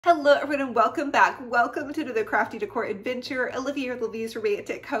Hello everyone and welcome back. Welcome to another crafty decor adventure. Olivia or Olivias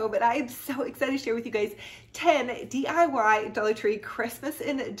Romantic Home, and I am so excited to share with you guys 10 DIY Dollar Tree Christmas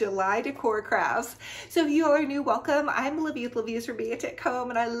in July decor crafts. So if you all are new, welcome. I'm Olivia with Olivias Romantic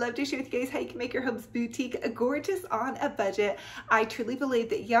Home, and I love to share with you guys how you can make your home's boutique gorgeous on a budget. I truly believe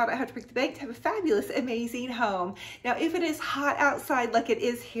that y'all don't have to break the bank to have a fabulous, amazing home. Now, if it is hot outside like it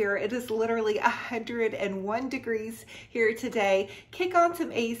is here, it is literally 101 degrees here today. Kick on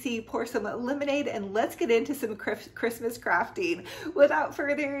some AC, pour some lemonade, and let's get into some Christmas crafting. Without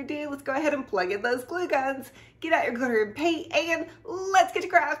further ado, let's go ahead and plug in those glue guns, get out your glitter and paint, and let's get to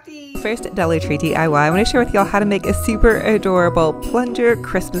crafting. First Dollar Tree DIY, I want to share with y'all how to make a super adorable plunger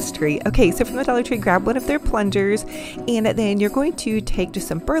Christmas tree. Okay, so from the Dollar Tree, grab one of their plungers, and then you're going to take just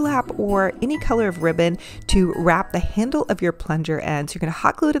some burlap or any color of ribbon to wrap the handle of your plunger end. So you're going to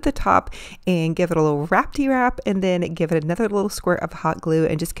hot glue it at the top and give it a little wrapty wrap, and then give it another little squirt of hot glue,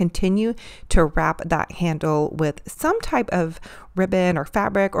 and just continue to wrap that handle with some type of ribbon or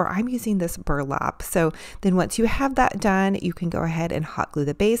fabric, or I'm using this burlap. So then once you have that done, you can go ahead and hot glue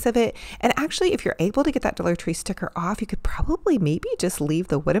the base of it. And actually, if you're able to get that Dollar Tree sticker off, you could probably maybe just leave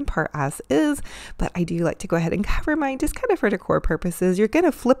the wooden part as is, but I do like to go ahead and cover mine just kind of for decor purposes. You're going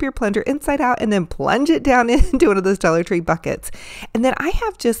to flip your plunger inside out and then plunge it down into one of those Dollar Tree buckets. And then I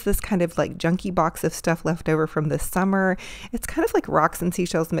have just this kind of like junky box of stuff left over from this summer. It's kind of like rocks and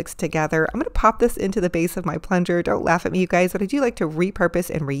seashells mixed together. I'm going to pop this into the base of my plunger. Don't laugh at me, you guys, but I do like to repurpose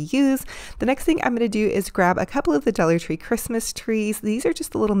and reuse. The next thing I'm going to do is grab a couple of the Dollar Tree Christmas trees. These are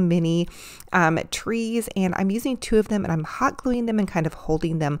just the little mini trees, and I'm using two of them, and I'm hot gluing them and kind of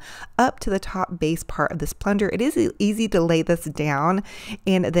holding them up to the top base part of this plunger. It is easy to lay this down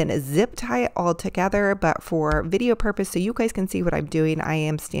and then zip tie it all together, but for video purpose, so you guys can see what I'm doing, I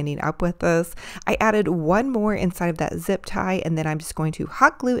am standing up with this. I added one more inside of that zip tie, and then I'm just going to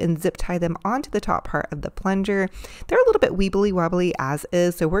hot glue and zip tie them onto the top part of the plunger. They're a little bit weebly wobbly as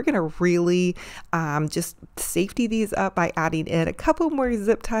is, so we're going to really just safety these up by adding in a couple more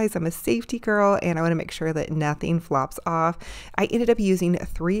zip ties. I'm a safety girl, and I want to make sure that nothing flops off. I ended up using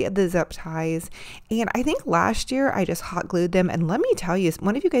 3 of the zip ties, and I think last year I just hot glued them, and let me tell you,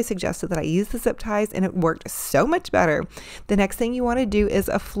 one of you guys suggested that I use the zip ties, and it worked so much better. The next thing you want to do is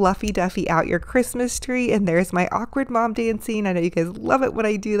a fluffy duffy out your Christmas tree, and there's my awkward mom dancing. I know you guys love it when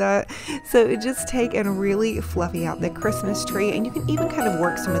I do that. So just take and really fluffy out the Christmas tree, and you can even kind of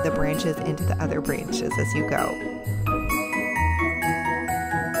work some of the branches into the other branches as you go.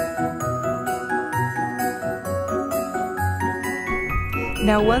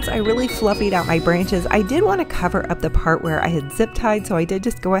 Now, once I really fluffied out my branches, I did want to cover up the part where I had zip tied, so I did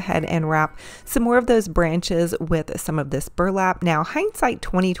just go ahead and wrap some more of those branches with some of this burlap. Now, hindsight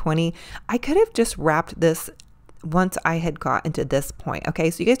 2020, I could have just wrapped this once I had gotten to this point. Okay,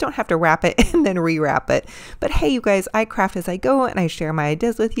 so you guys don't have to wrap it and then rewrap it. But hey, you guys, I craft as I go and I share my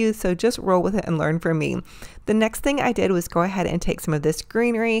ideas with you, so just roll with it and learn from me. The next thing I did was go ahead and take some of this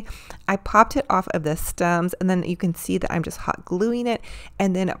greenery. I popped it off of the stems, and then you can see that I'm just hot gluing it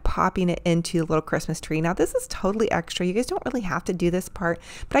and then popping it into the little Christmas tree. Now, this is totally extra. You guys don't really have to do this part,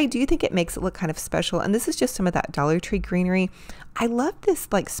 but I do think it makes it look kind of special. And this is just some of that Dollar Tree greenery. I love this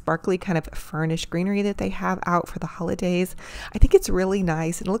like sparkly kind of furnished greenery that they have out for the holidays. I think it's really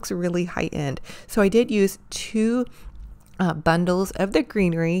nice and it looks really high end. So I did use 2 bundles of the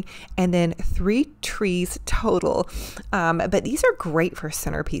greenery and then 3 trees total, but these are great for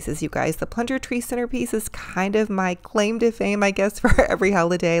centerpieces, you guys. The plunger tree centerpiece is kind of my claim to fame, I guess, for every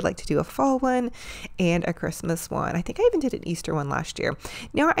holiday. I like to do a fall one and a Christmas one. I think I even did an Easter one last year.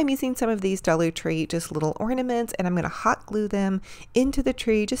 Now I'm using some of these Dollar Tree just little ornaments, and I'm going to hot glue them into the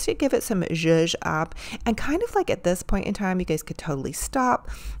tree just to give it some zhuzh up. And kind of like at this point in time, you guys could totally stop,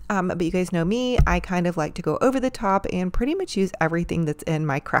 but you guys know me, I kind of like to go over the top and pretty much use everything that's in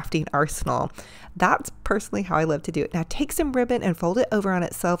my crafting arsenal. That's personally how I love to do it. Now take some ribbon and fold it over on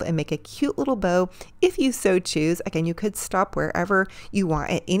itself and make a cute little bow if you so choose. Again, you could stop wherever you want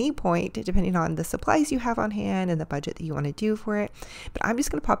at any point, depending on the supplies you have on hand and the budget that you want to do for it. But I'm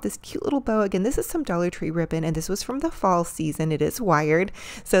just going to pop this cute little bow. Again, this is some Dollar Tree ribbon, and this was from the fall season. It is wired,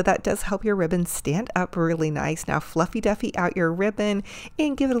 so that does help your ribbon stand up really nice. Now fluffy duffy out your ribbon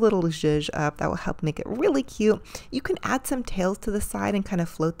and give it a little zhuzh up. That will help make it really cute. You can add some tails to the side and kind of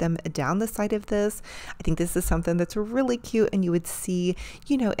float them down the side of this. I think this is something that's really cute, and you would see,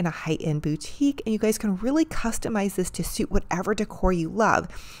 you know, in a high-end boutique, and you guys can really customize this to suit whatever decor you love.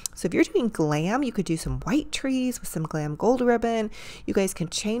 So if you're doing glam, you could do some white trees with some glam gold ribbon. You guys can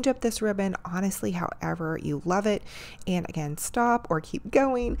change up this ribbon, honestly, however you love it. And again, stop or keep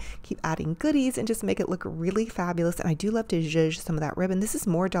going, keep adding goodies and just make it look really fabulous. And I do love to zhuzh some of that ribbon. This is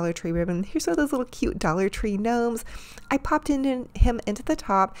more Dollar Tree ribbon. Here's one of those little cute Dollar Tree gnomes. I popped him into the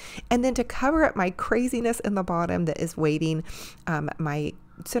top, and then to cover up my craziness in the bottom that is waiting, my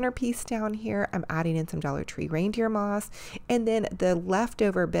centerpiece down here, I'm adding in some Dollar Tree reindeer moss, and then the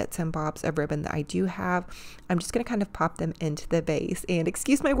leftover bits and bobs of ribbon that I do have, I'm just going to kind of pop them into the base. And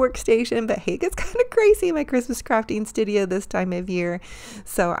excuse my workstation, but hey, it gets kind of crazy in my Christmas crafting studio this time of year.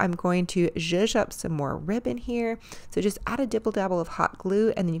 So I'm going to zhuzh up some more ribbon here. So just add a dibble dabble of hot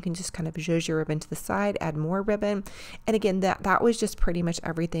glue, and then you can just kind of zhuzh your ribbon to the side, add more ribbon. And again, that was just pretty much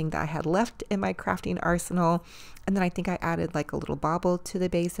everything that I had left in my crafting arsenal. And then I think I added like a little bobble to the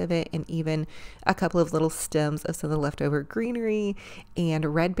base of it, and even a couple of little stems of some of the leftover greenery and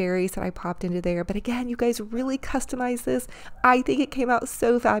red berries that I popped into there. But again, you guys really customize this. I think it came out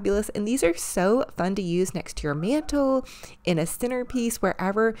so fabulous, and these are so fun to use next to your mantle, in a centerpiece,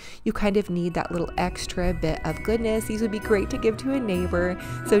 wherever you kind of need that little extra bit of goodness. These would be great to give to a neighbor.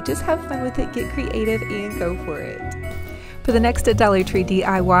 So just have fun with it, get creative, and go for it. For the next Dollar Tree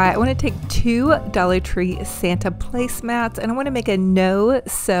DIY, I want to take 2 Dollar Tree Santa placemats, and I want to make a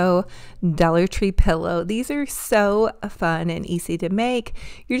no-sew Dollar Tree pillow. These are so fun and easy to make.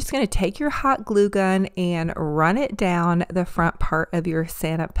 You're just going to take your hot glue gun and run it down the front part of your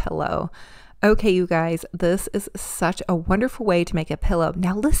Santa pillow. Okay, you guys, this is such a wonderful way to make a pillow.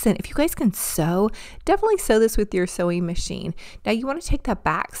 Now listen, if you guys can sew, definitely sew this with your sewing machine. Now you want to take the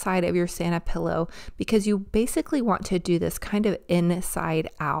back side of your Santa pillow, because you basically want to do this kind of inside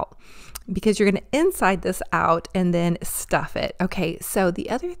out, because you're going to inside this out and then stuff it. Okay, so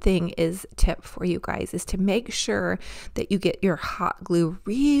the other thing is, tip for you guys, is to make sure that you get your hot glue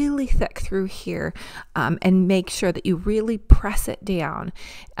really thick through here, and make sure that you really press it down,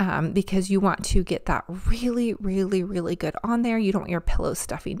 because you want to get that really, really, really good on there. You don't want your pillow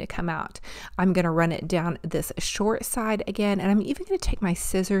stuffing to come out. I'm going to run it down this short side again, and I'm even going to take my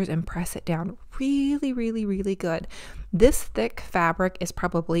scissors and press it down really, really, really good. This thick fabric is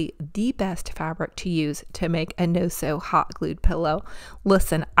probably the best fabric to use to make a no-sew hot glued pillow.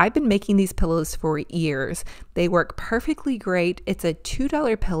 Listen, I've been making these pillows for years. They work perfectly great. It's a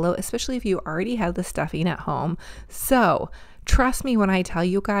 $2 pillow, especially if you already have the stuffing at home. So trust me when I tell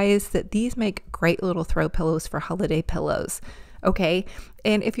you guys that these make great little throw pillows for holiday pillows. Okay,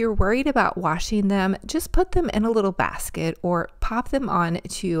 and if you're worried about washing them, just put them in a little basket or pop them on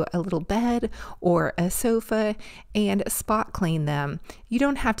to a little bed or a sofa and spot clean them. You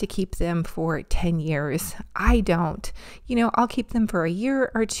don't have to keep them for 10 years. I don't. You know, I'll keep them for a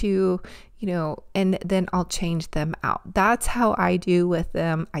year or two, you know, and then I'll change them out. That's how I do with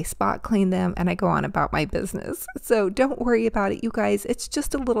them. I spot clean them and I go on about my business. So don't worry about it, you guys. It's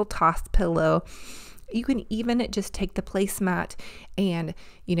just a little tossed pillow. You can even just take the placemat and,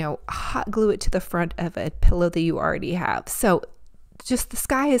 you know, hot glue it to the front of a pillow that you already have. So just the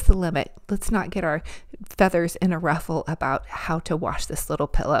sky is the limit. Let's not get our feathers in a ruffle about how to wash this little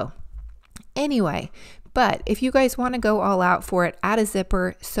pillow. Anyway, but if you guys want to go all out for it, add a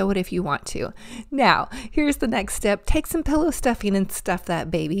zipper, sew it if you want to. Now, here's the next step. Take some pillow stuffing and stuff that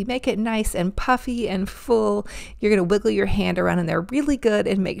baby. Make it nice and puffy and full. You're going to wiggle your hand around in there really good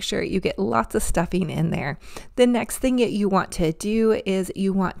and make sure you get lots of stuffing in there. The next thing that you want to do is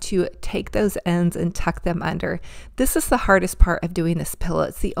you want to take those ends and tuck them under. This is the hardest part of doing this pillow.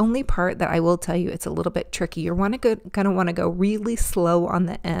 It's the only part that I will tell you it's a little bit tricky. You're going to want to go really slow on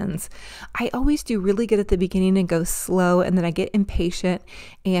the ends. I always do really good at the beginning and go slow, and then I get impatient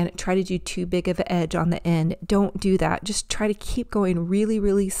and try to do too big of an edge on the end. Don't do that. Just try to keep going really,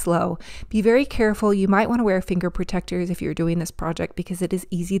 really slow. Be very careful. You might want to wear finger protectors if you're doing this project, because it is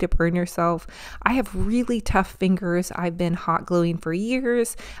easy to burn yourself. I have really tough fingers. I've been hot gluing for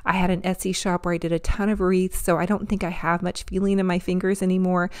years. I had an Etsy shop where I did a ton of wreaths, so I don't think I have much feeling in my fingers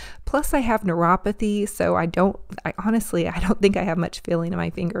anymore. Plus I have neuropathy, so I honestly don't think I have much feeling in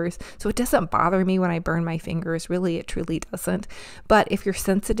my fingers. So it doesn't bother me when I burn my fingers. Really, it truly doesn't. But if you're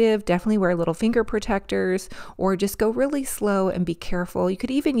sensitive, definitely wear little finger protectors, or just go really slow and be careful. You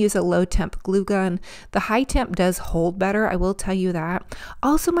could even use a low temp glue gun. The high temp does hold better, I will tell you that.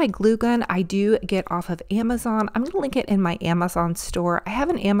 Also, my glue gun I do get off of Amazon. I'm going to link it in my Amazon store. I have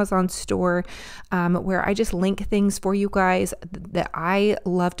an Amazon store where I just link things for you guys that I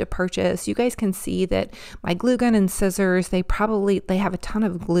love to purchase purchase. You guys can see that my glue gun and scissors, they have a ton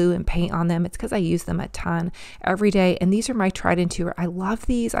of glue and paint on them. It's because I use them a ton every day. And these are my tried and true. I love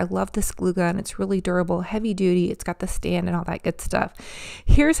these. I love this glue gun. It's really durable, heavy duty. It's got the stand and all that good stuff.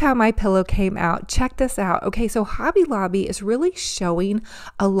 Here's how my pillow came out. Check this out. Okay, so Hobby Lobby is really showing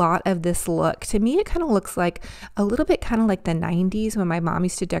a lot of this look. To me, it kind of looks like a little bit kind of like the 90s when my mom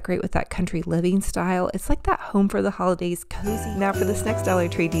used to decorate with that country living style. It's like that home for the holidays cozy. Now for this next Dollar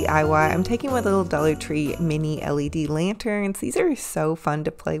Tree DIY, I'm taking my little Dollar Tree mini LED lanterns. These are so fun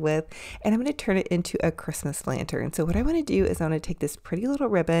to play with, and I'm going to turn it into a Christmas lantern. So what I want to do is I want to take this pretty little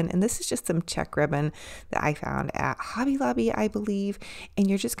ribbon, and this is just some check ribbon that I found at Hobby Lobby, I believe, and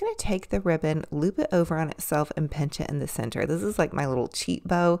you're just going to take the ribbon, loop it over on itself, and pinch it in the center. This is like my little cheat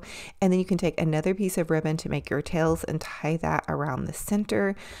bow, and then you can take another piece of ribbon to make your tails and tie that around the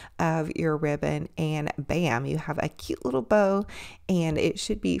center of your ribbon, and bam, you have a cute little bow, and it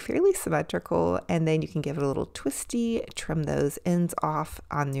should be fairly symmetrical. And then you can give it a little twisty, trim those ends off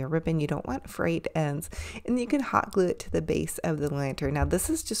on your ribbon. You don't want frayed ends, and you can hot glue it to the base of the lantern. Now this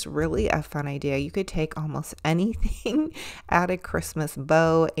is just really a fun idea. You could take almost anything, add a Christmas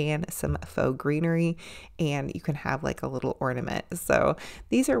bow and some faux greenery, and you can have like a little ornament. So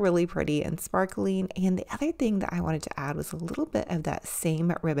these are really pretty and sparkling. And the other thing that I wanted to add was a little bit of that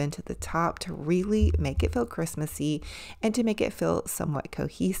same ribbon to the top to really make it feel Christmassy and to make it feel somewhat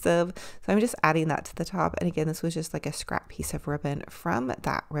cohesive. So I'm just adding that to the top. And again, this was just like a scrap piece of ribbon from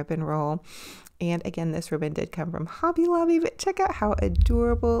that ribbon roll. And again, this ribbon did come from Hobby Lobby, but check out how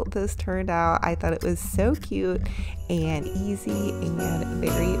adorable this turned out. I thought it was so cute and easy and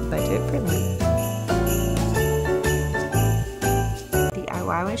very budget friendly.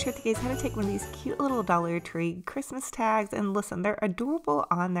 I want to share with you guys how to take one of these cute little Dollar Tree Christmas tags, and listen, they're adorable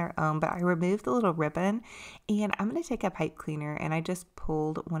on their own, but I removed the little ribbon, and I'm going to take a pipe cleaner, and I just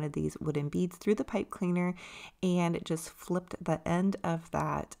pulled one of these wooden beads through the pipe cleaner and just flipped the end of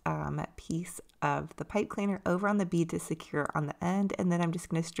that piece of the pipe cleaner over on the bead to secure on the end, and then I'm just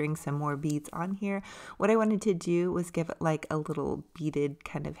going to string some more beads on here. What I wanted to do was give it like a little beaded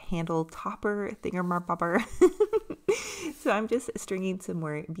kind of handle topper thingamabobber. So I'm just stringing some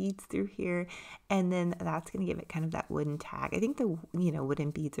more beads through here, and then that's going to give it kind of that wooden tag. I think the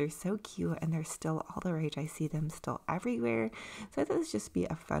wooden beads are so cute, and they're still all the rage. I see them still everywhere. So I thought this would just be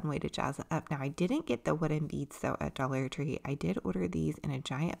a fun way to jazz it up. Now I didn't get the wooden beads though at Dollar Tree. I did order these in a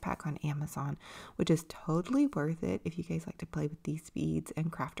giant pack on Amazon, which is totally worth it if you guys like to play with these beads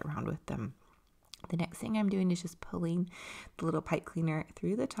and craft around with them. The next thing I'm doing is just pulling the little pipe cleaner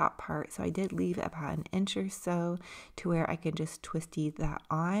through the top part. So I did leave about an inch or so to where I can just twisty that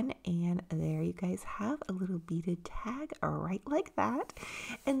on. And there you guys have a little beaded tag right like that.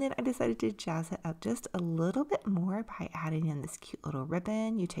 And then I decided to jazz it up just a little bit more by adding in this cute little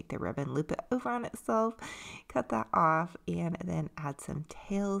ribbon. You take the ribbon, loop it over on itself, cut that off, and then add some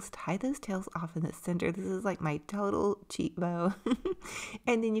tails. Tie those tails off in the center. This is like my total cheat bow.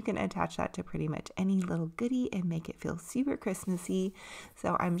 And then you can attach that to pretty much any little goodie and make it feel super Christmassy.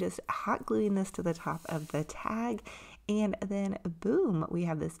 So I'm just hot gluing this to the top of the tag, and then boom, we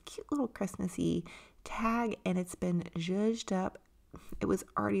have this cute little Christmassy tag, and it's been zhuzhed up. It was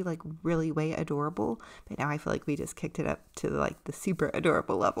already like really way adorable, but now I feel like we just kicked it up to like the super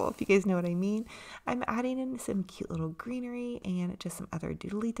adorable level, if you guys know what I mean. I'm adding in some cute little greenery and just some other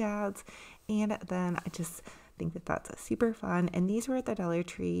doodly dads, and then I just think that that's super fun. And these were at the Dollar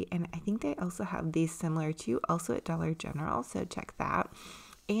Tree, and I think they also have these similar too, also at Dollar General, so check that.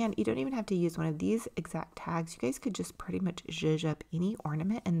 And you don't even have to use one of these exact tags. You guys could just pretty much zhuzh up any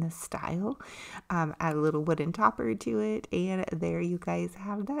ornament in this style, add a little wooden topper to it, and there you guys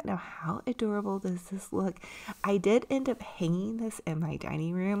have that. Now, how adorable does this look? I did end up hanging this in my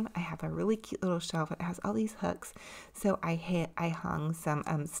dining room. I have a really cute little shelf. It has all these hooks. So I hung some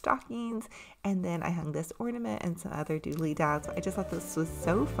stockings, and then I hung this ornament and some other doodly dads. I just thought this was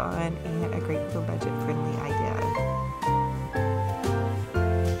so fun and a great little budget-friendly idea.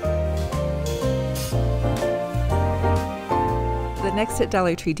 Next at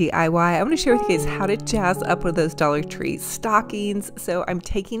Dollar Tree DIY, I want to share with you guys how to jazz up one of those Dollar Tree stockings. So I'm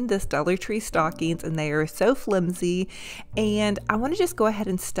taking this Dollar Tree stockings, and they are so flimsy, and I want to just go ahead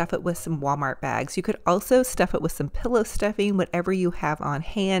and stuff it with some Walmart bags. You could also stuff it with some pillow stuffing, whatever you have on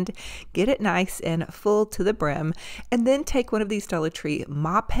hand. Get it nice and full to the brim, and then take one of these Dollar Tree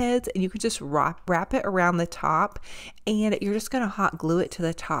mop heads, and you can just wrap it around the top, and you're just going to hot glue it to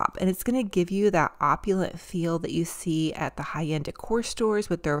the top, and it's going to give you that opulent feel that you see at the high-end decor decor stores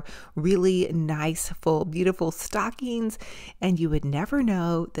with their really nice, full, beautiful stockings, and you would never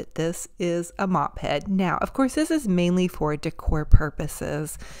know that this is a mop head. Now, of course, this is mainly for decor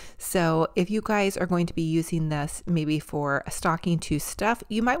purposes. So if you guys are going to be using this maybe for a stocking to stuff,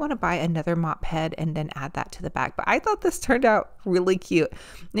 you might want to buy another mop head and then add that to the back. But I thought this turned out really cute.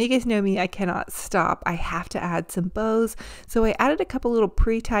 Now you guys know me, I cannot stop. I have to add some bows. So I added a couple little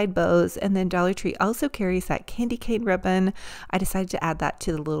pre-tied bows, and then Dollar Tree also carries that candy cane ribbon. I decided to add that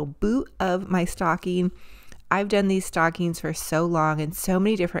to the little boot of my stocking. I've done these stockings for so long in so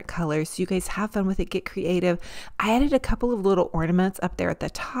many different colors, so you guys have fun with it, get creative. I added a couple of little ornaments up there at the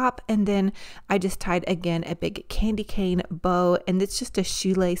top, and then I just tied again a big candy cane bow, and it's just a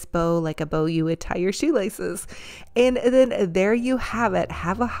shoelace bow, like a bow you would tie your shoelaces. And then there you have it.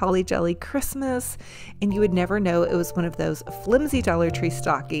 Have a holly jolly Christmas, and you would never know it was one of those flimsy Dollar Tree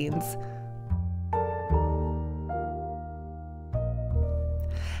stockings.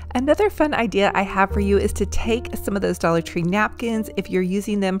 Another fun idea I have for you is to take some of those Dollar Tree napkins. If you're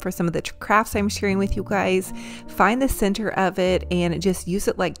using them for some of the crafts I'm sharing with you guys, find the center of it and just use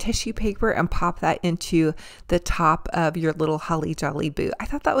it like tissue paper and pop that into the top of your little holly jolly boot. I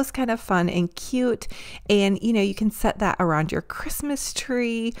thought that was kind of fun and cute, and you know, you can set that around your Christmas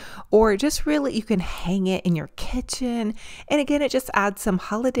tree, or just really you can hang it in your kitchen. And again, it just adds some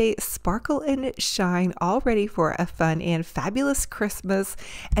holiday sparkle and shine, all ready for a fun and fabulous Christmas.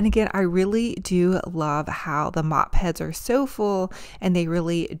 And again, I really do love how the mop heads are so full and they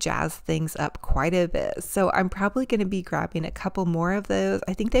really jazz things up quite a bit. So I'm probably going to be grabbing a couple more of those.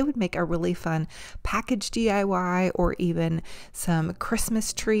 I think they would make a really fun package DIY, or even some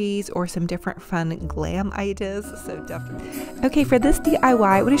Christmas trees or some different fun glam ideas. So definitely. Okay, for this DIY,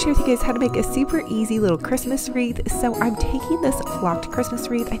 I want to share with you guys how to make a super easy little Christmas wreath. So I'm taking this flocked Christmas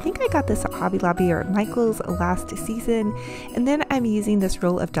wreath. I think I got this at Hobby Lobby or Michael's last season. And then I'm using this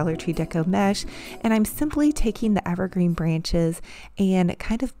roll of Dollar Tree Deco mesh, and I'm simply taking the evergreen branches and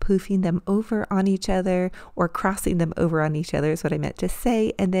kind of poofing them over on each other, or crossing them over on each other is what I meant to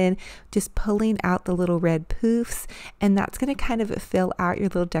say, and then just pulling out the little red poofs, and that's going to kind of fill out your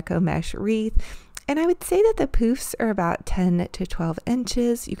little deco mesh wreath. And I would say that the poofs are about 10 to 12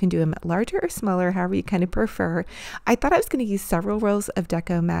 inches. You can do them larger or smaller, however you kind of prefer. I thought I was going to use several rolls of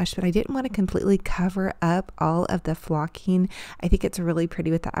deco mesh, but I didn't want to completely cover up all of the flocking. I think it's really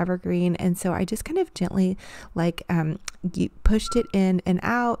pretty with the evergreen. And so I just kind of gently like pushed it in and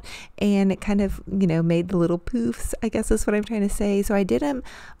out, and it kind of, you know, made the little poofs, I guess is what I'm trying to say. So I did them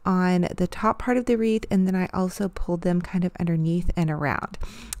on the top part of the wreath, and then I also pulled them kind of underneath and around.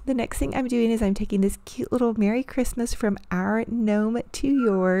 The next thing I'm doing is I'm taking this cute little Merry Christmas from our gnome to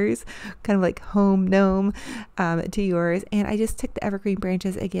yours, kind of like home gnome to yours. And I just took the evergreen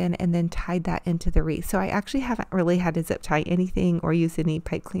branches again and then tied that into the wreath. So I actually haven't really had to zip tie anything or use any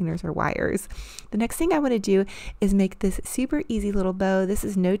pipe cleaners or wires. The next thing I want to do is make this super easy little bow. This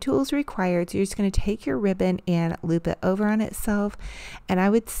is no tools required. So you're just going to take your ribbon and loop it over on itself. And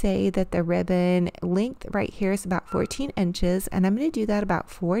I would say that the ribbon length right here is about 14 inches. And I'm going to do that about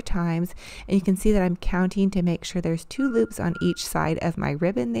 4 times, and you can see that I'm counting to make sure there's 2 loops on each side of my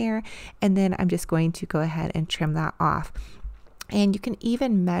ribbon there, and then I'm just going to go ahead and trim that off. And you can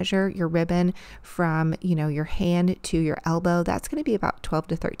even measure your ribbon from, you know, your hand to your elbow. That's going to be about 12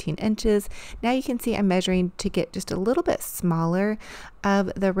 to 13 inches. Now you can see I'm measuring to get just a little bit smaller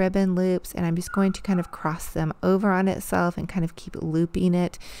of the ribbon loops, and I'm just going to kind of cross them over on itself and kind of keep looping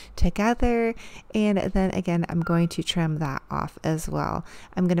it together. And then again, I'm going to trim that off as well.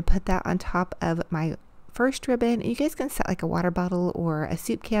 I'm going to put that on top of my first ribbon. You guys can set like a water bottle or a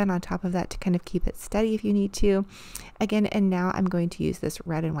soup can on top of that to kind of keep it steady if you need to. Again, and now I'm going to use this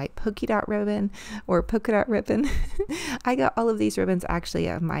red and white polka dot ribbon or polka dot ribbon. I got all of these ribbons actually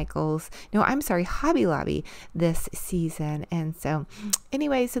at Michael's, no, I'm sorry, Hobby Lobby this season. And so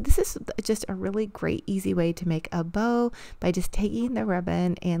anyway, so this is just a really great easy way to make a bow by just taking the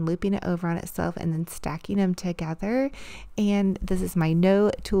ribbon and looping it over on itself and then stacking them together. And this is my no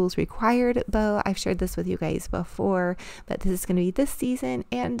tools required bow. I've shared this with you guys before, but this is going to be this season.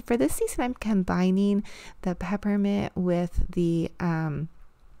 And for this season, I'm combining the peppermint with the kind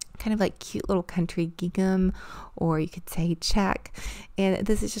of like cute little country gingham, or you could say check. And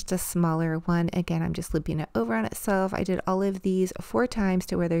this is just a smaller one. Again, I'm just looping it over on itself. I did all of these 4 times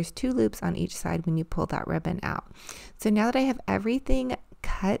to where there's 2 loops on each side when you pull that ribbon out. So now that I have everything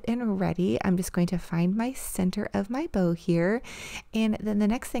cut and ready, I'm just going to find my center of my bow here. And then the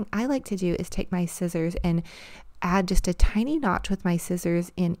next thing I like to do is take my scissors and add just a tiny notch with my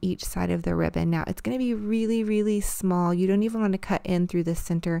scissors in each side of the ribbon. Now it's going to be really, really small. You don't even want to cut in through the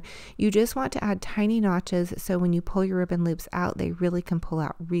center. You just want to add tiny notches so when you pull your ribbon loops out, they really can pull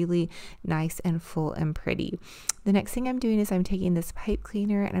out really nice and full and pretty. The next thing I'm doing is I'm taking this pipe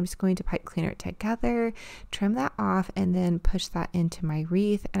cleaner and I'm just going to pipe cleaner it together, trim that off, and then push that into my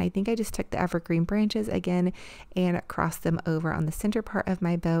wreath. And I think I just took the evergreen branches again and crossed them over on the center part of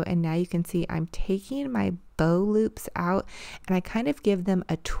my bow. And now you can see I'm taking my bow loops out and I kind of give them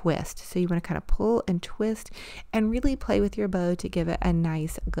a twist. So you want to kind of pull and twist and really play with your bow to give it a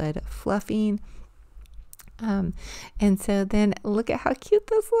nice, good fluffing. And so then look at how cute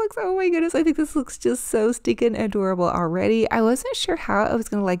this looks. Oh my goodness, I think this looks just so stinking adorable already. I wasn't sure how I was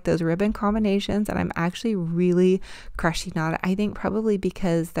going to like those ribbon combinations, and I'm actually really crushing on it. I think probably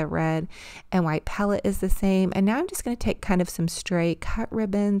because the red and white palette is the same. And now I'm just going to take kind of some stray cut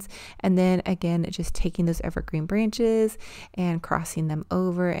ribbons, and then again just taking those evergreen branches and crossing them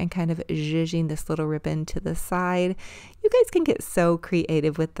over and kind of zhuzhing this little ribbon to the side. You guys can get so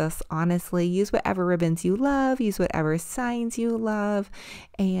creative with this, honestly. Use whatever ribbons you love, use whatever signs you love,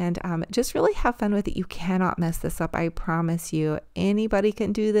 and just really have fun with it. You cannot mess this up, I promise you. Anybody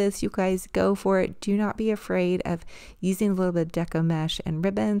can do this. You guys go for it. Do not be afraid of using a little bit of deco mesh and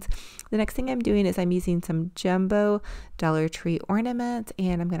ribbons. The next thing I'm doing is I'm using some jumbo Dollar Tree ornaments,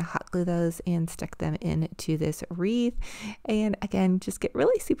 and I'm going to hot glue those and stick them into this wreath. And again, just get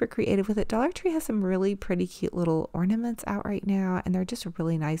really super creative with it. Dollar Tree has some really pretty cute little ornaments out right now, and they're just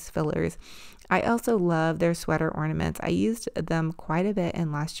really nice fillers. I also love their sweater ornaments. I used them quite a bit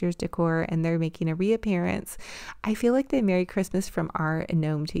in last year's decor, and they're making a reappearance. I feel like the Merry Christmas from our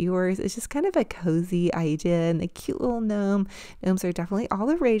gnome to yours is just kind of a cozy idea, and the cute little gnome. Gnomes are definitely all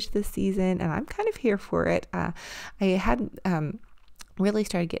the rage this season, and I'm kind of here for it. I hadn't really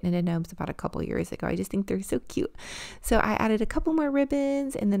started getting into gnomes about a couple years ago. I just think they're so cute. So I added a couple more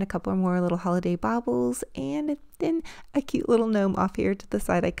ribbons and then a couple more little holiday baubles, and then a cute little gnome off here to the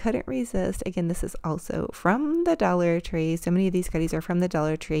side. I couldn't resist. Again, this is also from the Dollar Tree. So many of these goodies are from the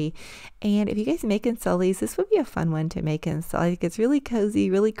Dollar Tree. And if you guys make and sell these, this would be a fun one to make and sell. I think it's really cozy,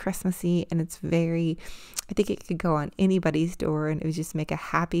 really Christmassy, and it's very, I think it could go on anybody's door, and it would just make a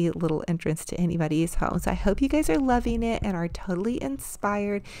happy little entrance to anybody's home. So I hope you guys are loving it and are totally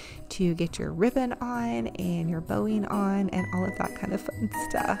inspired to get your ribbon on and your bowing on and all of that kind of fun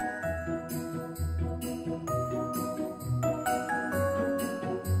stuff.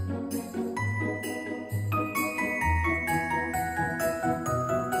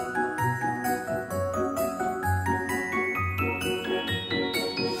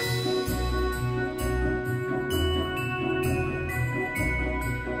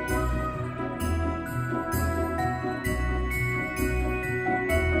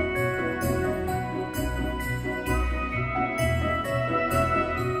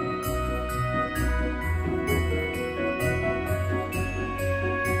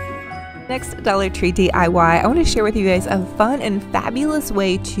 Next Dollar Tree DIY, I want to share with you guys a fun and fabulous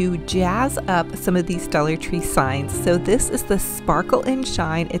way to jazz up some of these Dollar Tree signs. So this is the Sparkle and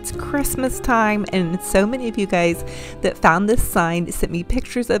Shine. It's Christmas time, and so many of you guys that found this sign sent me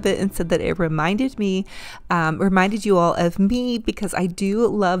pictures of it and said that it reminded you all of me, because I do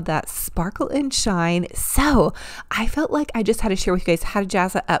love that Sparkle and Shine. So I felt like I just had to share with you guys how to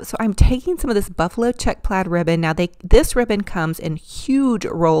jazz it up. So I'm taking some of this buffalo check plaid ribbon. Now this ribbon comes in huge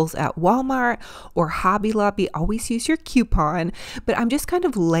rolls at Walmart or Hobby Lobby. Always use your coupon, but I'm just kind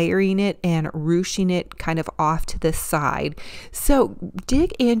of layering it and ruching it kind of off to the side. So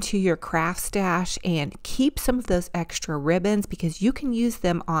dig into your craft stash and keep some of those extra ribbons, because you can use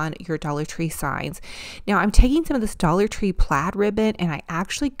them on your Dollar Tree signs. Now I'm taking some of this Dollar Tree plaid ribbon and I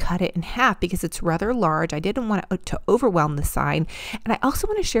actually cut it in half because it's rather large. I didn't want it to overwhelm the sign. And I also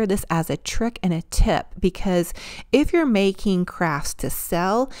want to share this as a trick and a tip, because if you're making crafts to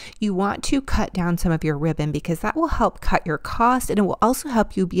sell, you want to cut down some of your ribbon, because that will help cut your cost, and it will also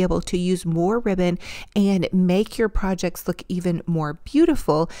help you be able to use more ribbon and make your projects look even more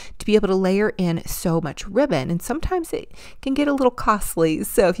beautiful, to be able to layer in so much ribbon. And sometimes it can get a little costly.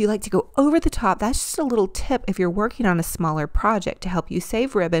 So if you like to go over the top, that's just a little tip if you're working on a smaller project to help you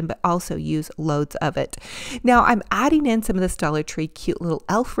save ribbon, but also use loads of it. Now I'm adding in some of this Dollar Tree cute little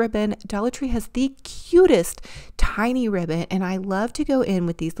elf ribbon. Dollar Tree has the cutest tiny ribbon, and I love to go in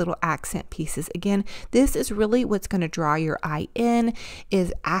with these little accents accent pieces. Again, this is really what's going to draw your eye in,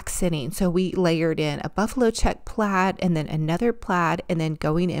 is accenting. So we layered in a buffalo check plaid and then another plaid, and then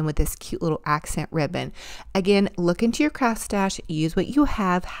going in with this cute little accent ribbon. Again, look into your craft stash, use what you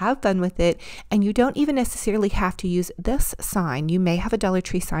have fun with it, and you don't even necessarily have to use this sign. You may have a Dollar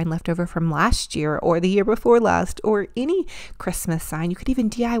Tree sign left over from last year or the year before last, or any Christmas sign. You could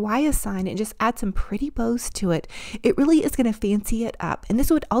even DIY a sign and just add some pretty bows to it. It really is going to fancy it up. And this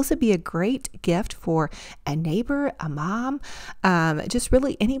would also be a great gift for a neighbor, a mom, just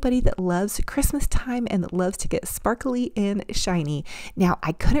really anybody that loves Christmas time and that loves to get sparkly and shiny. Now,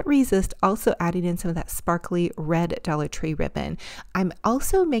 I couldn't resist also adding in some of that sparkly red Dollar Tree ribbon. I'm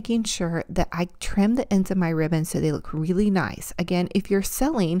also making sure that I trim the ends of my ribbon so they look really nice. Again, if you're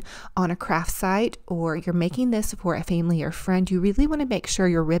selling on a craft site or you're making this for a family or friend, you really want to make sure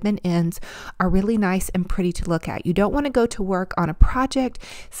your ribbon ends are really nice and pretty to look at. You don't want to go to work on a project,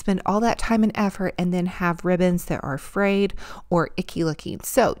 spend all that time and effort, and then have ribbons that are frayed or icky looking.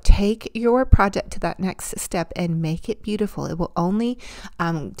 So take your project to that next step and make it beautiful. It will only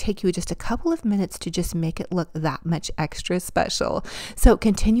take you just a couple of minutes to just make it look that much extra special. So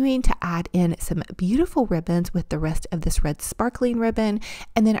continuing to add in some beautiful ribbons with the rest of this red sparkling ribbon.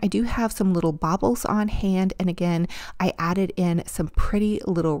 And then I do have some little baubles on hand. And again, I added in some pretty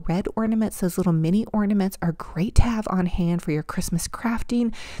little red ornaments. Those little mini ornaments are great to have on hand for your Christmas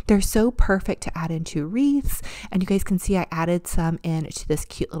crafting. They're so perfect to add into wreaths. And you guys can see I added some into this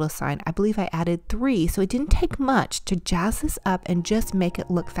cute little sign. I believe I added 3. So it didn't take much to jazz this up and just make it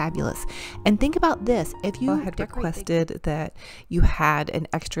look fabulous. And think about this. If you had requested that you had an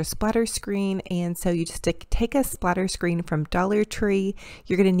extra splatter screen, and so you just take a splatter screen from Dollar Tree,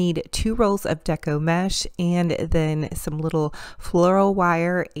 you're going to need 2 rolls of deco mesh and then some little floral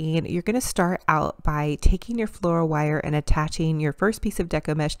wire. And you're going to start out by taking your floral wire and attaching your first piece of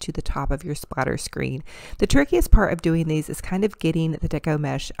deco mesh to the top of your splatter screen. The trickiest part of doing these is kind of getting the deco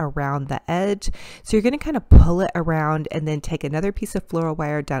mesh around the edge. So you're going to kind of pull it around and then take another piece of floral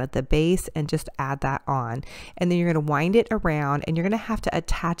wire down at the base and just add that on. And then you're going to wind it around, and you're going to have to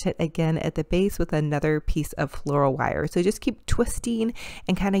attach it again at the base with another piece of floral wire. So just keep twisting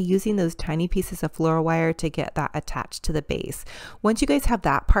and kind of using those tiny pieces of floral wire to get that attached to the base. Once you guys have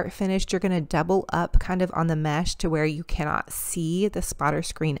that part finished, you're going to double up kind of on the mesh to where you cannot see the splatter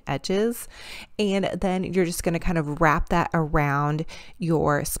screen edges. And then you're just going to kind of wrap that around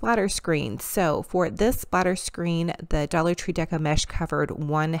your splatter screen. So for this splatter screen, the Dollar Tree deco mesh covered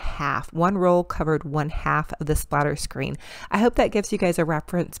 1/2. One roll covered 1/2 of the splatter screen. I hope that gives you guys a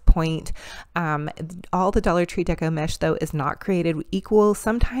reference point. All the Dollar Tree deco mesh though is not created equal.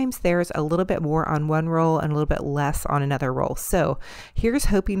 Sometimes there's a little bit more on one roll and a little bit less on another roll. So here's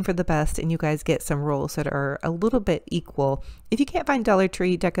hoping for the best and you guys get some rolls that are a little bit equal. If you can't find Dollar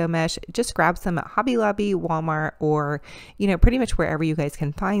Tree deco mesh, just grab some at Hobby Lobby, Walmart, or pretty much wherever you guys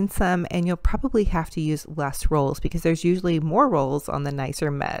can find some, and you'll probably have to use less rolls because there's usually more rolls on the nicer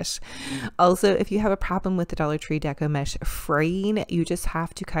mesh. Also, if you have a problem with the Dollar Tree deco mesh fraying, you just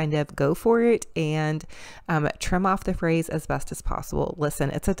have to kind of go for it and trim off the frays as best as possible. Listen,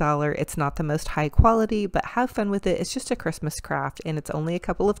 it's $1. It's not the most high quality, but have fun with it. It's just a Christmas craft and it's only a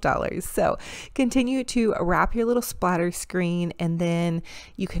couple of dollars. So continue to wrap your little splatter screen, and then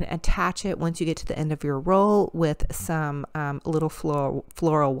you can attach it once you get to the end of your roll with some little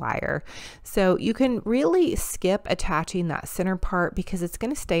floral wire. So you can really skip attaching that center part because it's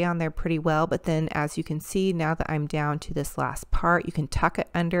going to stay on there pretty well. But then as you can see, now that I'm down to this last part, you can tuck it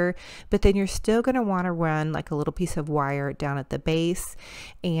under, but then you're still going to want to run like a little piece of wire down at the base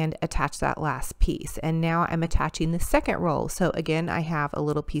and attach that last piece. And now I'm attaching the second roll. So again, I have a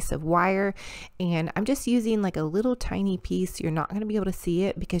little piece of wire and I'm just using like a little tiny piece. You're not going to be able to see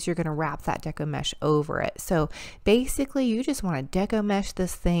it because you're going to wrap that deco mesh over it. So basically you just want to deco mesh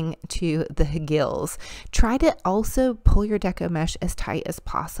this thing to the gills. Try to also pull your deco mesh as tight as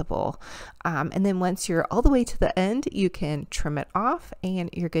possible. And then once you're all the way to the end, you can trim it off and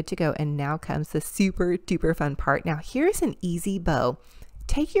you're good to go. And now comes the super duper fun part. Now here's an easy bow.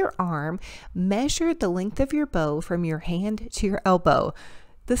 Take your arm, measure the length of your bow from your hand to your elbow.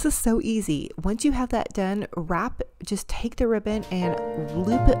 This is so easy. Once you have that done, just take the ribbon and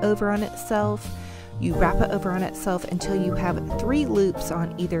loop it over on itself. You wrap it over on itself until you have 3 loops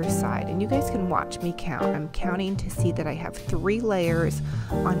on either side. And you guys can watch me count. I'm counting to see that I have 3 layers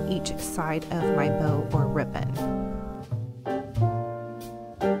on each side of my bow or ribbon.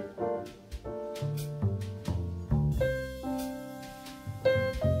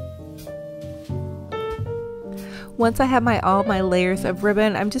 Once I have all my layers of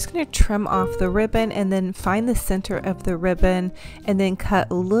ribbon, I'm just going to trim off the ribbon and then find the center of the ribbon and then cut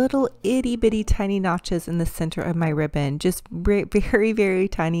little itty bitty tiny notches in the center of my ribbon, just very, very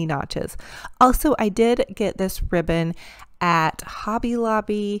tiny notches. Also, I did get this ribbon at Hobby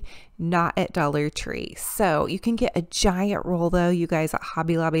Lobby, not at Dollar Tree. So you can get a giant roll though, you guys, at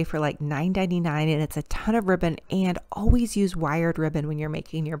Hobby Lobby for like $9.99, and it's a ton of ribbon. And always use wired ribbon when you're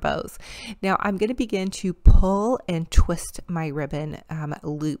making your bows. Now I'm going to begin to pull and twist my ribbon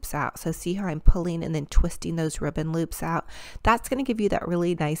loops out. So see how I'm pulling and then twisting those ribbon loops out? That's going to give you that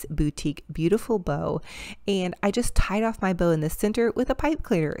really nice boutique, beautiful bow. And I just tied off my bow in the center with a pipe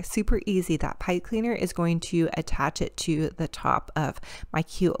cleaner. Super easy. That pipe cleaner is going to attach it to the top of my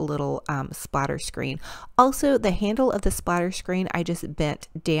cute little splatter screen. Also, the handle of the splatter screen I just bent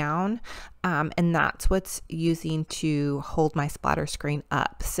down, and that's what's using to hold my splatter screen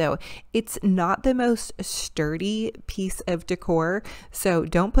up. So it's not the most sturdy piece of decor, so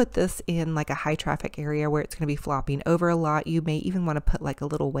don't put this in like a high traffic area where it's going to be flopping over a lot. You may even want to put like a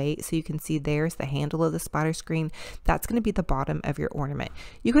little weight, so you can see there's the handle of the splatter screen. That's going to be the bottom of your ornament.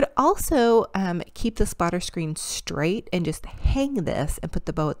 You could also keep the splatter screen straight and just hang this and put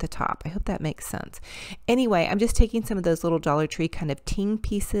the bow at the top. I hope that makes sense. Anyway, I'm just taking some of those little Dollar Tree kind of ting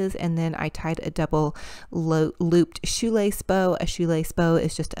pieces, and then I tied a double looped shoelace bow. A shoelace bow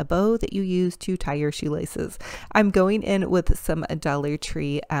is just a bow that you use to tie your shoelaces. I'm going in with some Dollar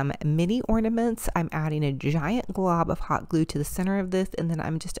Tree mini ornaments. I'm adding a giant glob of hot glue to the center of this, and then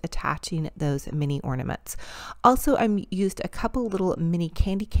I'm just attaching those mini ornaments. Also, I used a couple little mini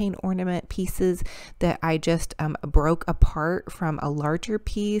candy cane ornament pieces that I just broke apart from a larger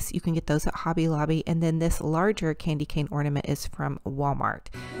piece. You can get those at Hobby Lobby, and then this larger candy cane ornament is from Walmart.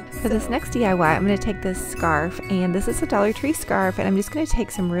 For this next DIY, I'm going to take this scarf, and this is a Dollar Tree scarf, and I'm just going to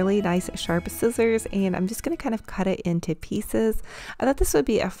take some really nice sharp scissors, and I'm just going to kind of cut it into pieces. I thought this would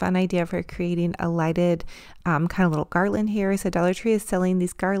be a fun idea for creating a lighted kind of little garland here. So Dollar Tree is selling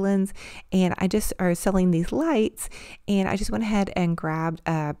these garlands, and I just are selling these lights, and I just went ahead and grabbed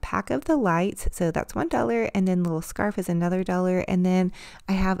a pack of the lights. So that's $1, and then the little scarf is another $1, and then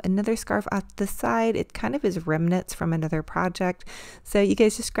I have another scarf at the side. It kind of is remnants from another project. So you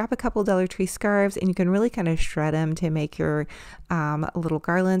guys just grab a couple Dollar Tree scarves, and you can really kind of shred them to make your little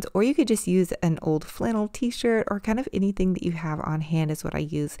garlands, or you could just use an old flannel t-shirt, or kind of anything that you have on hand is what I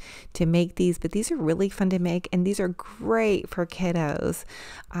use to make these. But these are really fun to make, and these are great for kiddos.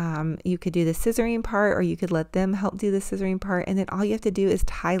 You could do the scissoring part, or you could let them help do the scissoring part, and then all you have to do is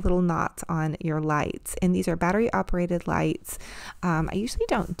tie little knots on your lights. And these are battery operated lights. I usually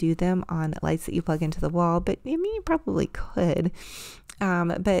don't do them on lights that you plug into the wall, but I mean, you probably could.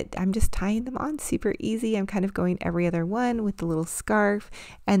 But I'm just tying them on super easy. I'm kind of going every other one with the little scarf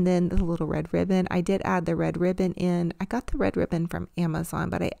and then the little red ribbon. I did add the red ribbon in. I got the red ribbon from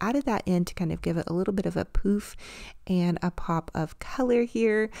Amazon, but I added that in to kind of give it a little bit of a poof and a pop of color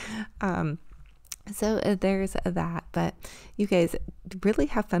here. So there's that. But you guys really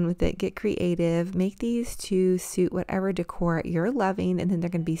have fun with it. Get creative. Make these to suit whatever decor you're loving, and then they're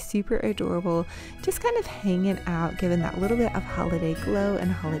going to be super adorable, just kind of hanging out, giving that little bit of holiday glow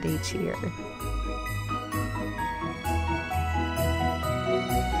and holiday cheer.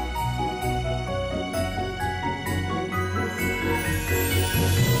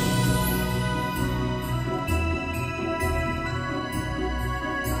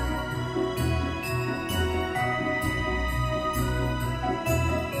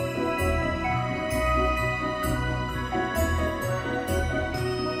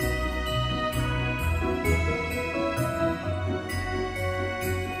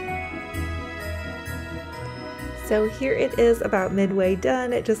 So here it is about midway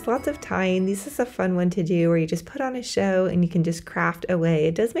done. Just lots of tying. This is a fun one to do where you just put on a show and you can just craft away.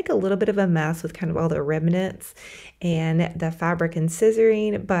 It does make a little bit of a mess with kind of all the remnants and the fabric and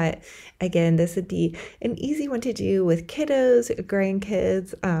scissoring, but again, this would be an easy one to do with kiddos,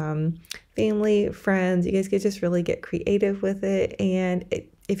 grandkids, family, friends. You guys could just really get creative with it. And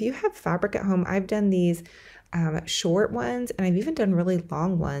if you have fabric at home, I've done these short ones, and I've even done really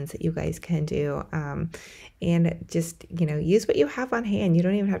long ones that you guys can do, and just, you know, use what you have on hand. You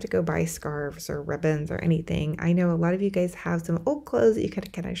don't even have to go buy scarves or ribbons or anything. I know a lot of you guys have some old clothes that you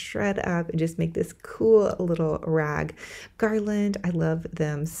could kind of shred up and just make this cool little rag garland. I love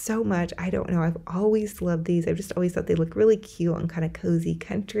them so much. I don't know, I've always loved these. I've just always thought they look really cute and kind of cozy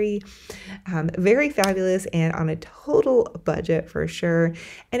country. Very fabulous, and on a total budget for sure.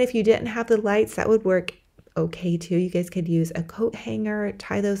 And if you didn't have the lights, that would work okay too. You guys could use a coat hanger,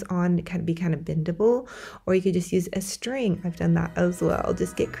 tie those on to kind of be kind of bendable, or you could just use a string. I've done that as well.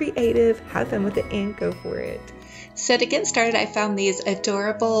 Just get creative, have fun with it, and go for it. So to get started, I found these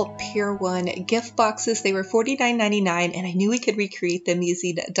adorable Pier 1 gift boxes. They were $49.99 and I knew we could recreate them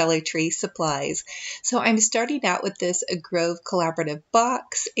using Dollar Tree supplies. So I'm starting out with this Grove Collaborative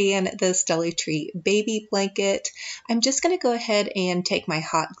box and this Dollar Tree baby blanket. I'm just going to go ahead and take my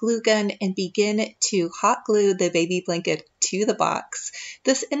hot glue gun and begin to hot glue the baby blanket to the box.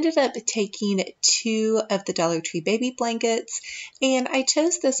 This ended up taking 2 of the Dollar Tree baby blankets, and I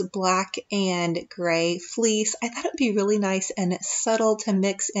chose this black and gray fleece. I thought it would be really nice and subtle to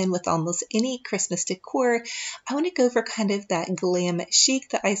mix in with almost any Christmas decor. I want to go for kind of that glam chic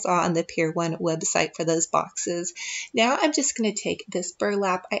that I saw on the Pier 1 website for those boxes. Now I'm just going to take this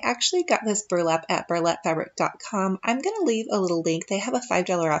burlap. I actually got this burlap at burlapfabric.com. I'm going to leave a little link. They have a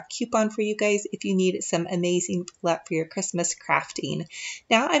 $5 off coupon for you guys if you need some amazing burlap for your Christmas crafting.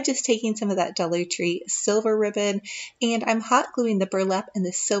 Now I'm just taking some of that Dollar Tree silver ribbon and I'm hot gluing the burlap and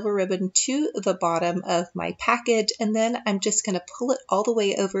the silver ribbon to the bottom of my package, and then I'm just going to pull it all the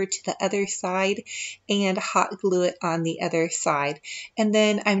way over to the other side and hot glue it on the other side. And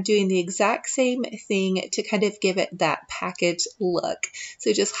then I'm doing the exact same thing to kind of give it that package look.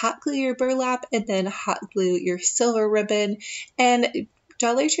 So just hot glue your burlap and then hot glue your silver ribbon. And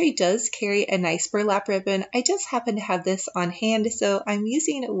Dollar Tree does carry a nice burlap ribbon. I just happen to have this on hand, so I'm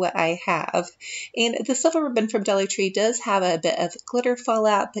using what I have. And the silver ribbon from Dollar Tree does have a bit of glitter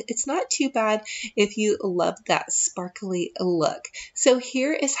fallout, but it's not too bad if you love that sparkly look. So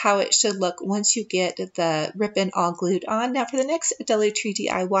here is how it should look once you get the ribbon all glued on. Now for the next Dollar Tree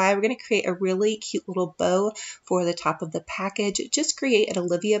DIY, we're going to create a really cute little bow for the top of the package. Just create an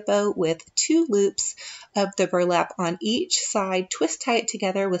Olivia bow with 2 loops of the burlap on each side, twist tie it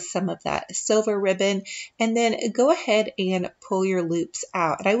together with some of that silver ribbon, and then go ahead and pull your loops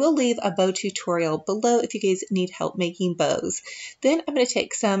out. And I will leave a bow tutorial below if you guys need help making bows. Then I'm going to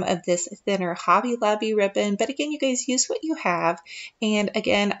take some of this thinner Hobby Lobby ribbon, but again, you guys use what you have. And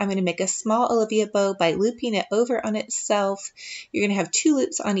again, I'm going to make a small Olivia bow by looping it over on itself. You're going to have 2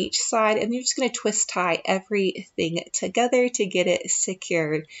 loops on each side, and you're just going to twist tie everything together to get it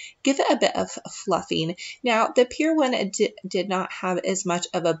secured. Give it a bit of fluffing. Now, the Pier 1 did not have as much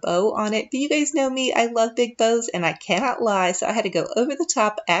of a bow on it, but you guys know me, I love big bows and I cannot lie, so I had to go over the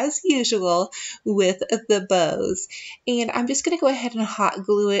top as usual with the bows. And I'm just going to go ahead and hot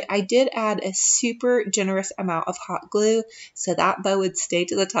glue it. I did add a super generous amount of hot glue so that bow would stay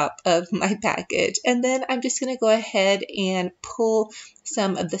to the top of my package. And then I'm just going to go ahead and pull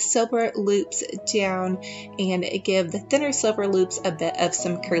some of the silver loops down and give the thinner silver loops a bit of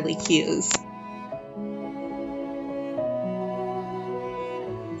some curly cues.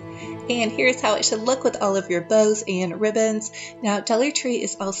 And here's how it should look with all of your bows and ribbons. Now, Dollar Tree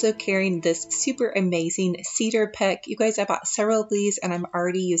is also carrying this super amazing cedar pick. You guys, I bought several of these and I'm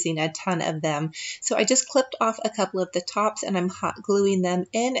already using a ton of them. So I just clipped off a couple of the tops and I'm hot gluing them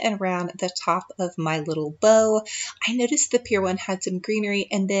in and around the top of my little bow. I noticed the Pier 1 had some greenery,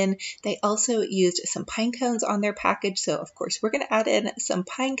 and then they also used some pine cones on their package. So of course we're going to add in some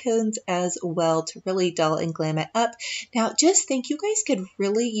pine cones as well to really dull and glam it up. Now just think, you guys could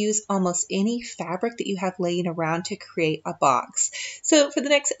really use almost any fabric that you have laying around to create a box. So for the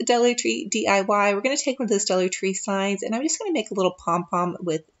next Dollar Tree DIY, we're going to take one of those Dollar Tree signs, and I'm just going to make a little pom-pom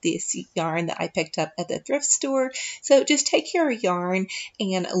with this yarn that I picked up at the thrift store. So just take your yarn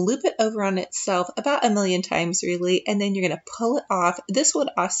and loop it over on itself about 1,000,000 times really, and then you're going to pull it off. This would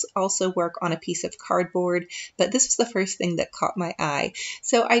also work on a piece of cardboard, but this was the first thing that caught my eye.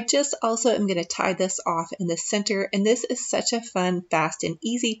 So I just also am going to tie this off in the center, and this is such a fun, fast, and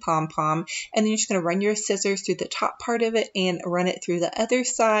easy pom-pom. And then you're just going to run your scissors through the top part of it and run it through the other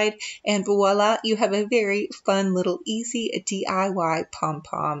side, and voila, you have a very fun little easy DIY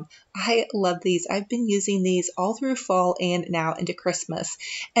pom-pom. I love these. I've been using these all through fall and now into Christmas.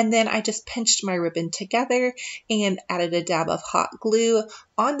 And then I just pinched my ribbon together and added a dab of hot glue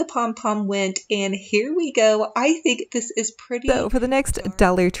on the pom-pom went, and here we go. I think this is pretty. So for the next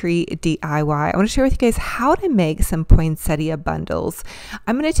Dollar Tree DIY, I want to share with you guys how to make some poinsettia bundles.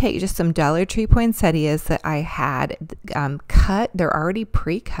 I'm going to take just some Dollar Tree poinsettias that I had cut. They're already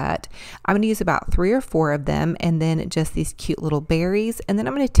pre-cut. I'm going to use about 3 or 4 of them, and then just these cute little berries. And then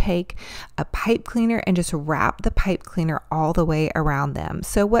I'm going to take a pipe cleaner and just wrap the pipe cleaner all the way around them.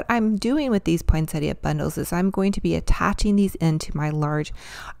 So what I'm doing with these poinsettia bundles is I'm going to be attaching these into my large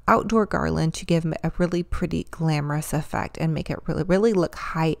outdoor garland to give them a really pretty glamorous effect and make it really look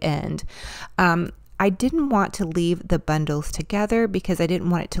high end. I didn't want to leave the bundles together because I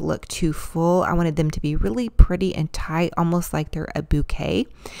didn't want it to look too full. I wanted them to be really pretty and tight, almost like they're a bouquet.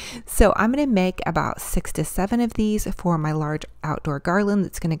 So I'm going to make about 6 to 7 of these for my large outdoor garland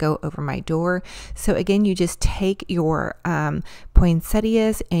that's going to go over my door. So again, you just take your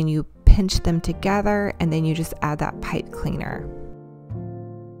poinsettias and you pinch them together, and then you just add that pipe cleaner.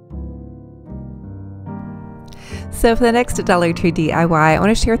 So for the next Dollar Tree DIY, I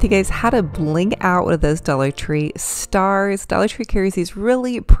want to share with you guys how to bling out one of those Dollar Tree stars. Dollar Tree carries these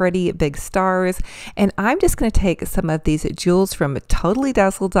really pretty big stars, and I'm just going to take some of these jewels from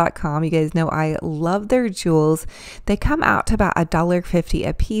TotallyDazzled.com. You guys know I love their jewels. They come out to about $1.50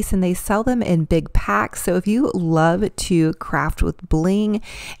 a piece, and they sell them in big packs. So if you love to craft with bling,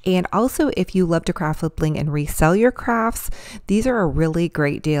 and also if you love to craft with bling and resell your crafts, these are a really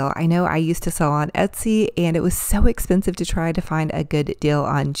great deal. I know I used to sell on Etsy, and it was so expensive to try to find a good deal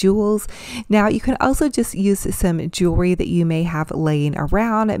on jewels. Now you can also just use some jewelry that you may have laying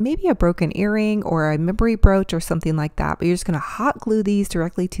around, maybe a broken earring or a memory brooch or something like that, but you're just going to hot glue these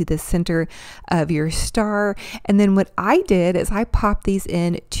directly to the center of your star. And then what I did is I popped these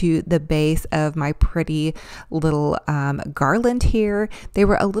into the base of my pretty little garland here. They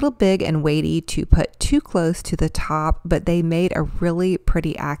were a little big and weighty to put too close to the top, but they made a really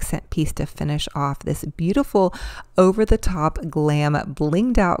pretty accent piece to finish off this beautiful over the top glam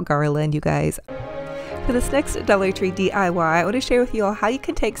blinged out garland, you guys. For this next Dollar Tree DIY, I want to share with you all how you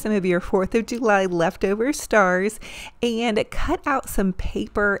can take some of your 4th of July leftover stars and cut out some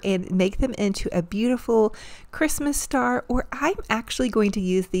paper and make them into a beautiful Christmas star. Or I'm actually going to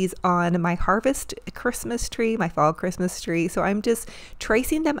use these on my harvest Christmas tree, my fall Christmas tree. So I'm just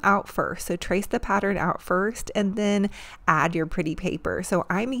tracing them out first. So trace the pattern out first and then add your pretty paper. So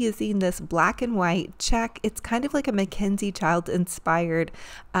I'm using this black and white check. It's kind of like a Mackenzie Childs inspired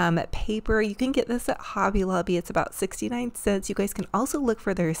paper. You can get this at Hobby Lobby. It's about 69 cents. You guys can also look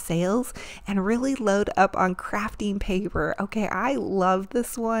for their sales and really load up on crafting paper. Okay, I love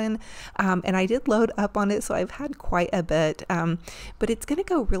this one, and I did load up on it, so I've had quite a bit, but it's going to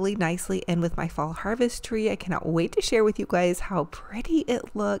go really nicely in with my fall harvest tree. I cannot wait to share with you guys how pretty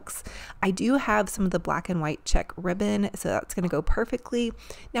it looks. I do have some of the black and white check ribbon, so that's going to go perfectly.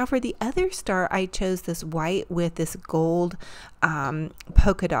 Now for the other star, I chose this white with this gold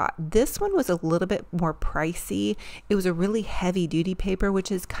polka dot. This one was a little bit more pricey. It was a really heavy duty paper,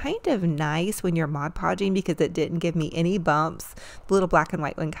 which is kind of nice when you're Mod Podging because it didn't give me any bumps. The little black and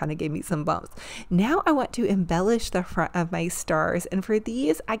white one kind of gave me some bumps. Now I want to embellish the front of my stars, and for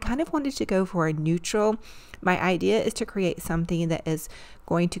these I kind of wanted to go for a neutral. My idea is to create something that is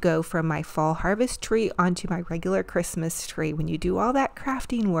going to go from my fall harvest tree onto my regular Christmas tree. When you do all that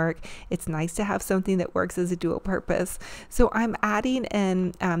crafting work, it's nice to have something that works as a dual purpose. So I'm adding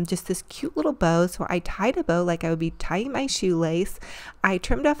in just this cute little bow. So I tied a bow like I would be tying my shoelace. I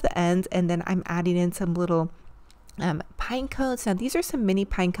trimmed off the ends, and then I'm adding in some little pine cones. Now these are some mini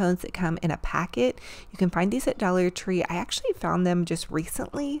pine cones that come in a packet. You can find these at Dollar Tree. I actually found them just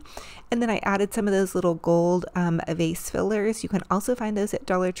recently, and then I added some of those little gold vase fillers. You can also find those at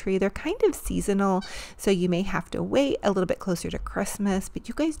Dollar Tree. They're kind of seasonal, so you may have to wait a little bit closer to Christmas, but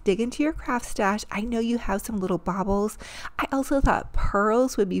you guys dig into your craft stash. I know you have some little baubles. I also thought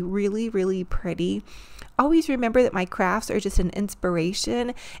pearls would be really, really pretty. Always remember that my crafts are just an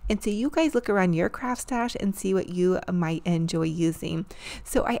inspiration, and so you guys look around your craft stash and see what you might enjoy using.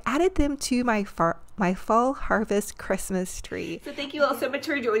 So I added them to my fall harvest Christmas tree. So thank you all so much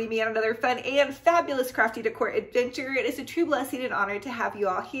for joining me on another fun and fabulous crafty decor adventure. It is a true blessing and honor to have you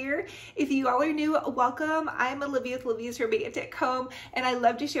all here. If you all are new, welcome. I'm Olivia with Olivia's Romantic Home, and I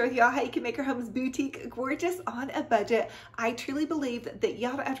love to share with y'all how you can make your homes boutique gorgeous on a budget. I truly believe that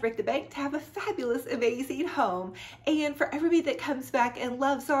y'all don't have to break the bank to have a fabulous, amazing home. And for everybody that comes back and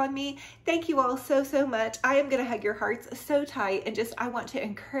loves on me, thank you all so, so much. I am going to hug your hearts so tight, and I want to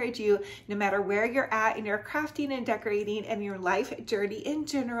encourage you, no matter where you're at in your crafting and decorating and your life journey in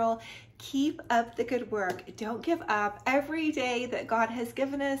general, keep up the good work. Don't give up. Every day that God has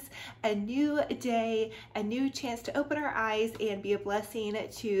given us a new day, a new chance to open our eyes and be a blessing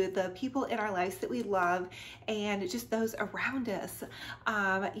to the people in our lives that we love and just those around us.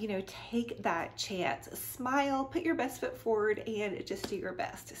 You know, take that chance. Smile, put your best foot forward, and just do your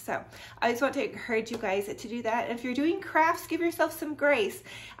best. So I just want to encourage you guys to do that. And if you're doing crafts, give yourself some grace.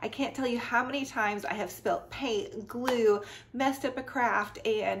 I can't tell you how many times I have spilt paint, glue, messed up a craft,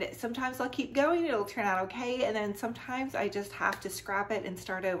 and sometimes sometimes I'll keep going, it'll turn out okay, and then sometimes I just have to scrap it and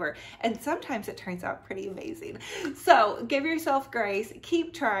start over. And sometimes it turns out pretty amazing. So give yourself grace,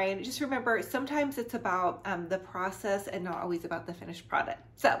 keep trying. Just remember, sometimes it's about the process and not always about the finished product.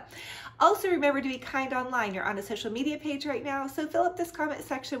 So also remember to be kind online. You're on a social media page right now, so fill up this comment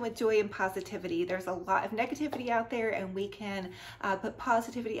section with joy and positivity. There's a lot of negativity out there, and we can put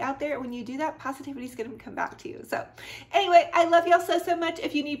positivity out there. When you do that, positivity is going to come back to you. So anyway, I love y'all so much.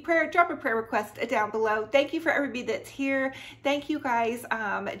 If you need prayer, drop a prayer request down below. Thank you for everybody that's here. Thank you guys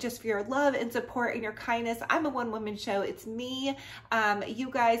just for your love and support and your kindness. I'm a one-woman show. It's me, you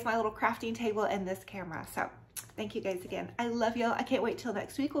guys, my little crafting table, and this camera. So thank you guys again. I love y'all. I can't wait till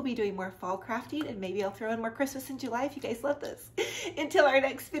next week. We'll be doing more fall crafting, and maybe I'll throw in more Christmas in July if you guys love this. Until our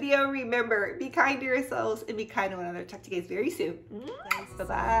next video, remember, be kind to yourselves and be kind to one another. Talk to you guys very soon.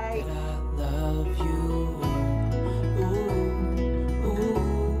 Bye-bye.